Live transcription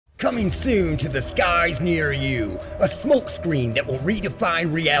Coming soon to the skies near you. A smokescreen that will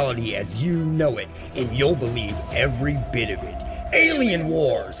redefine reality as you know it, and you'll believe every bit of it. Alien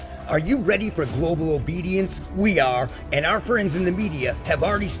Wars! Are you ready for global obedience? We are, and our friends in the media have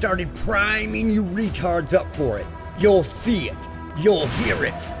already started priming you retards up for it. You'll see it. You'll hear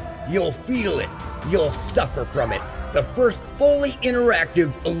it. You'll feel it. You'll suffer from it. The first fully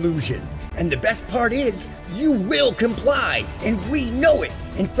interactive illusion. And the best part is, you will comply, and we know it.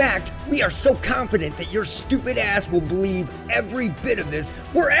 In fact, we are so confident that your stupid ass will believe every bit of this.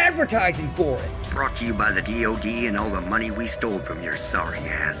 We're advertising for it. Brought to you by the DOD and all the money we stole from your sorry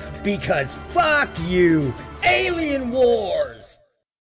ass. Because fuck you, Alien Wars!